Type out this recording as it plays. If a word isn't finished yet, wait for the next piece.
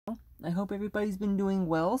I hope everybody's been doing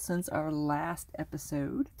well since our last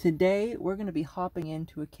episode. Today, we're going to be hopping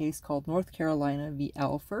into a case called North Carolina v.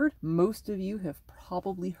 Alford. Most of you have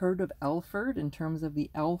probably heard of Alford in terms of the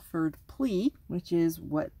Alford Plea, which is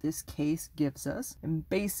what this case gives us. And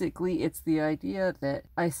basically, it's the idea that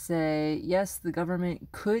I say, yes, the government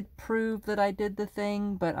could prove that I did the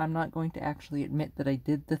thing, but I'm not going to actually admit that I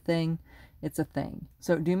did the thing. It's a thing.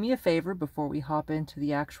 So do me a favor before we hop into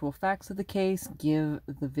the actual facts of the case. Give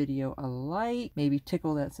the video a like. Maybe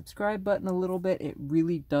tickle that subscribe button a little bit. It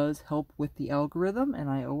really does help with the algorithm, and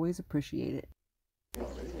I always appreciate it.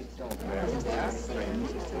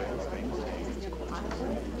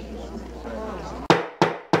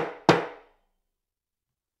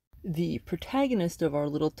 The protagonist of our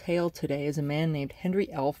little tale today is a man named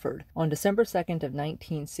Henry Alford. On December 2nd of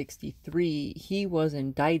 1963, he was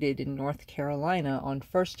indicted in North Carolina on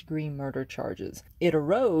first-degree murder charges. It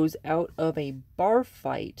arose out of a bar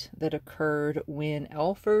fight that occurred when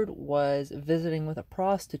Alford was visiting with a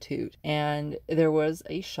prostitute, and there was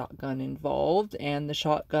a shotgun involved, and the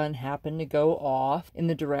shotgun happened to go off in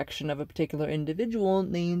the direction of a particular individual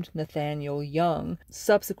named Nathaniel Young.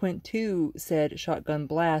 Subsequent to said shotgun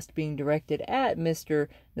blast being directed at Mr.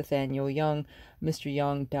 Nathaniel Young, Mr.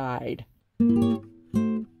 Young died.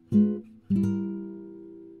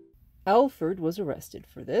 Alford was arrested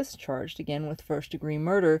for this, charged again with first-degree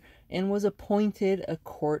murder, and was appointed a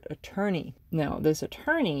court attorney. Now, this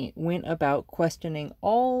attorney went about questioning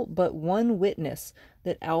all but one witness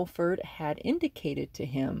that Alford had indicated to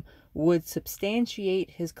him would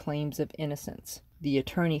substantiate his claims of innocence. The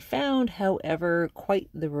attorney found, however, quite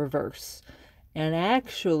the reverse. And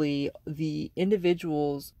actually, the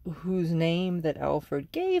individuals whose name that Alford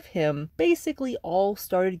gave him basically all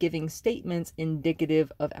started giving statements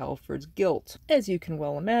indicative of Alford's guilt. As you can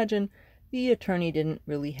well imagine, the attorney didn't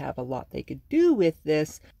really have a lot they could do with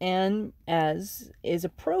this, and as is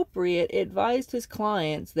appropriate, advised his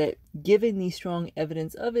clients that given the strong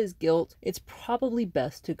evidence of his guilt, it's probably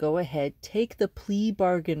best to go ahead, take the plea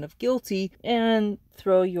bargain of guilty, and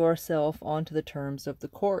throw yourself onto the terms of the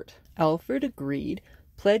court. Alford agreed,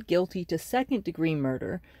 pled guilty to second-degree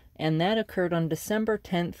murder, and that occurred on December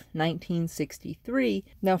 10th, 1963.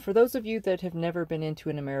 Now, for those of you that have never been into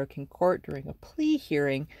an American court during a plea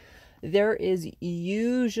hearing, there is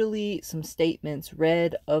usually some statements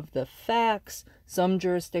read of the facts. Some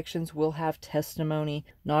jurisdictions will have testimony.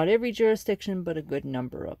 Not every jurisdiction, but a good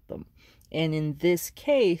number of them. And in this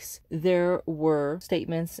case, there were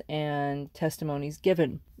statements and testimonies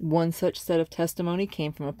given. One such set of testimony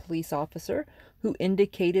came from a police officer who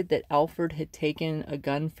indicated that Alford had taken a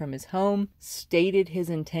gun from his home, stated his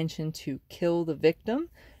intention to kill the victim,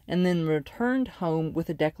 and then returned home with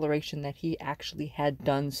a declaration that he actually had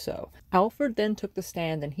done so. Alford then took the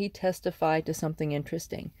stand and he testified to something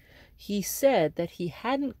interesting. He said that he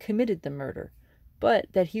hadn't committed the murder, but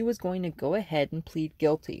that he was going to go ahead and plead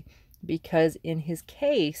guilty, because in his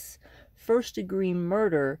case, first-degree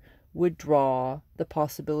murder would draw the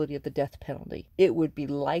possibility of the death penalty. It would be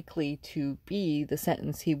likely to be the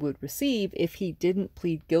sentence he would receive if he didn't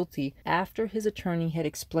plead guilty after his attorney had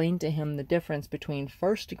explained to him the difference between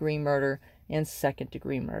first-degree murder and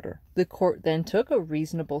second-degree murder. The court then took a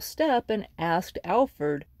reasonable step and asked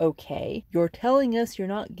Alford, okay, you're telling us you're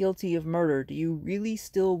not guilty of murder. Do you really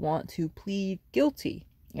still want to plead guilty?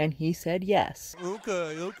 And he said yes.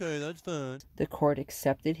 Okay, that's fine. The court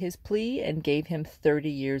accepted his plea and gave him 30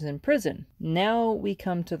 years in prison. Now we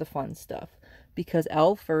come to the fun stuff, because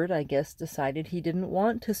Alford, I guess, decided he didn't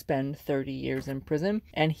want to spend 30 years in prison,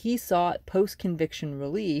 and he sought post-conviction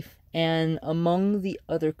relief. And among the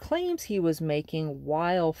other claims he was making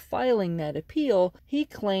while filing that appeal, he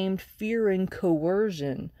claimed fear and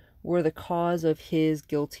coercion were the cause of his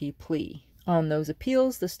guilty plea. On those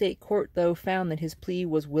appeals, the state court, though, found that his plea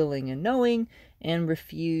was willing and knowing and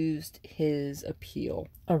refused his appeal.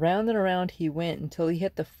 Around and around he went until he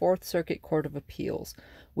hit the Fourth Circuit Court of Appeals,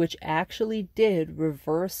 which actually did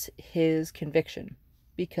reverse his conviction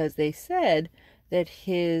because they said that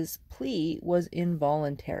his plea was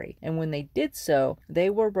involuntary. And when they did so, they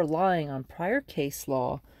were relying on prior case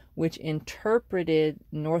law, which interpreted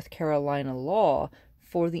North Carolina law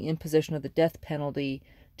for the imposition of the death penalty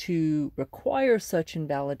to require such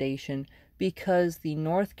invalidation because the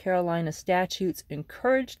North Carolina statutes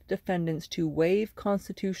encouraged defendants to waive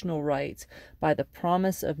constitutional rights by the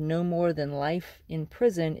promise of no more than life in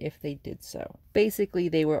prison if they did so. Basically,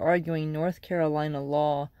 they were arguing North Carolina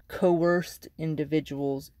law coerced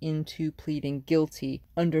individuals into pleading guilty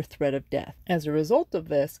under threat of death. As a result of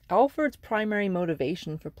this, Alford's primary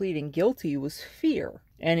motivation for pleading guilty was fear,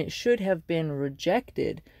 and it should have been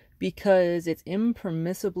rejected because it's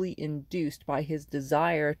impermissibly induced by his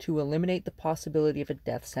desire to eliminate the possibility of a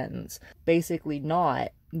death sentence. Basically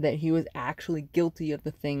not that he was actually guilty of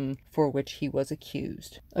the thing for which he was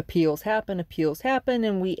accused. Appeals happen,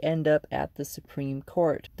 and we end up at the Supreme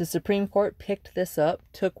Court. The Supreme Court picked this up,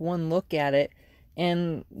 took one look at it,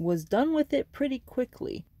 and was done with it pretty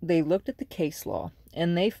quickly. They looked at the case law,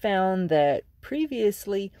 and they found that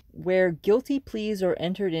previously, where guilty pleas are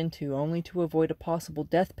entered into only to avoid a possible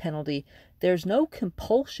death penalty, there's no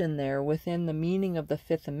compulsion there within the meaning of the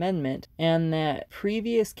Fifth Amendment, and that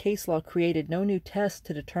previous case law created no new test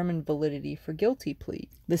to determine validity for guilty plea.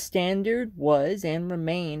 The standard was and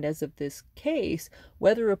remained, as of this case,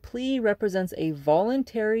 whether a plea represents a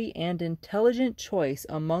voluntary and intelligent choice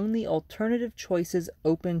among the alternative choices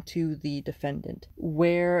open to the defendant.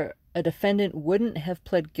 Where a defendant wouldn't have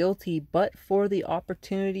pled guilty but for the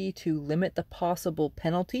opportunity to limit the possible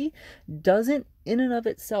penalty doesn't in and of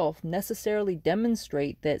itself necessarily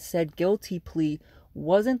demonstrate that said guilty plea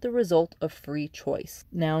wasn't the result of free choice.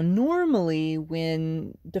 Now, normally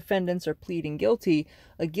when defendants are pleading guilty,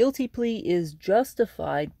 a guilty plea is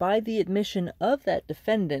justified by the admission of that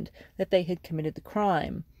defendant that they had committed the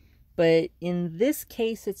crime. But in this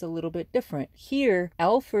case, it's a little bit different. Here,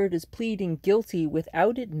 Alford is pleading guilty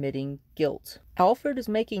without admitting guilt. Alford is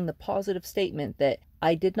making the positive statement that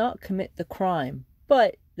I did not commit the crime,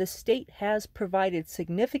 but the state has provided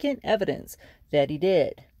significant evidence that he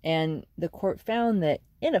did. And the court found that,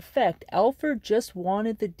 in effect, Alford just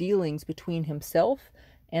wanted the dealings between himself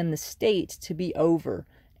and the state to be over.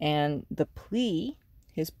 And the plea,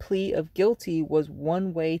 his plea of guilty, was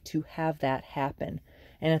one way to have that happen.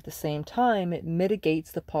 And at the same time, it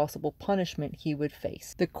mitigates the possible punishment he would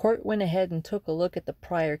face. The court went ahead and took a look at the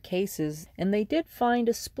prior cases, and they did find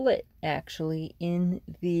a split, actually, in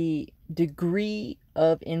the degree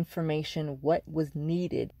of information what was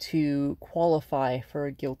needed to qualify for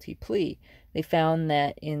a guilty plea. They found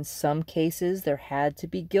that in some cases there had to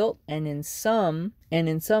be guilt, and in some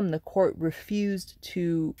the court refused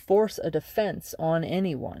to force a defense on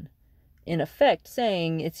anyone, in effect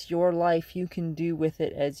saying it's your life, you can do with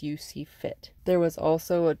it as you see fit. There was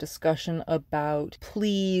also a discussion about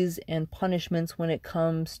pleas and punishments when it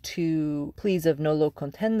comes to pleas of nolo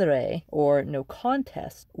contendere, or no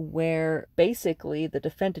contest, where basically the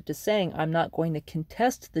defendant is saying, I'm not going to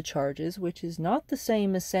contest the charges, which is not the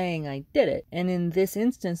same as saying I did it. And in this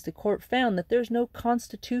instance, the court found that there's no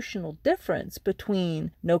constitutional difference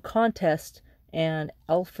between no contest and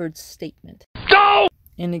Alford's statement. No!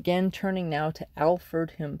 And again, turning now to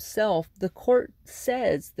Alford himself, the court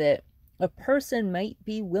says that a person might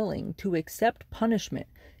be willing to accept punishment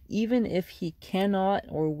even if he cannot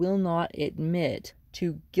or will not admit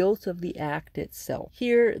to guilt of the act itself.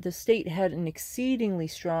 Here, the state had an exceedingly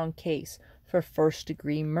strong case for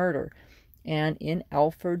first-degree murder, and in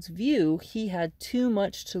Alford's view, he had too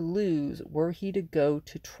much to lose were he to go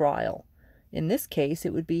to trial. In this case,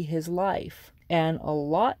 it would be his life, and a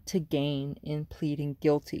lot to gain in pleading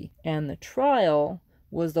guilty. And the trial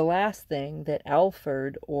was the last thing that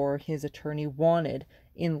Alford or his attorney wanted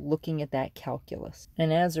in looking at that calculus.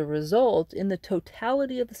 And as a result, in the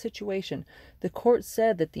totality of the situation, the court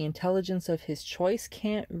said that the intelligence of his choice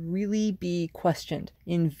can't really be questioned.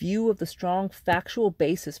 In view of the strong factual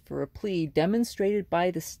basis for a plea demonstrated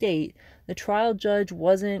by the state, the trial judge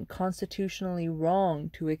wasn't constitutionally wrong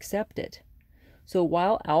to accept it. So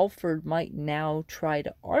while Alford might now try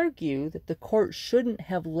to argue that the court shouldn't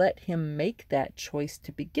have let him make that choice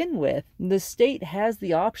to begin with, the state has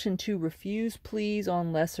the option to refuse pleas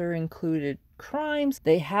on lesser included crimes.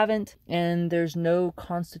 They haven't, and there's no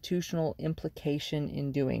constitutional implication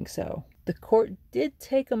in doing so. The court did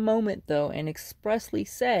take a moment, though, and expressly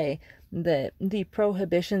say that the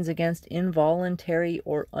prohibitions against involuntary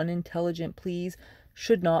or unintelligent pleas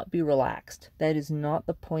should not be relaxed. That is not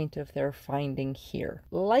the point of their finding here.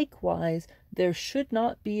 Likewise, there should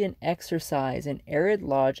not be an exercise in arid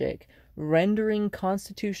logic rendering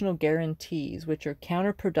constitutional guarantees which are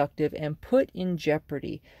counterproductive and put in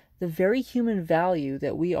jeopardy the very human value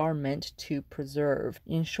that we are meant to preserve.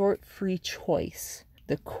 In short, free choice.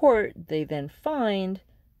 The court, they then find,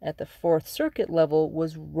 at the Fourth Circuit level,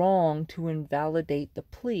 was wrong to invalidate the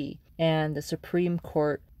plea, and the Supreme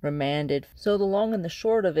Court remanded. So the long and the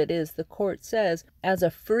short of it is, the court says, as a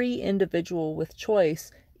free individual with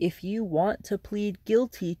choice, if you want to plead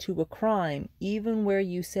guilty to a crime, even where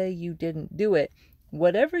you say you didn't do it,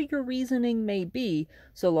 whatever your reasoning may be,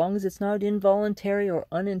 so long as it's not involuntary or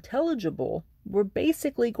unintelligible, we're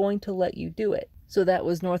basically going to let you do it. So that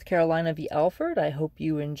was North Carolina v. Alford. I hope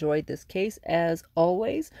you enjoyed this case. As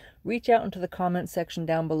always, reach out into the comments section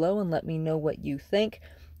down below and let me know what you think.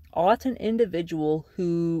 Ought an individual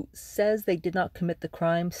who says they did not commit the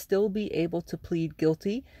crime still be able to plead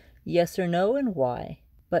guilty? Yes or no, and why?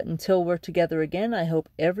 But until we're together again, I hope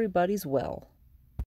everybody's well.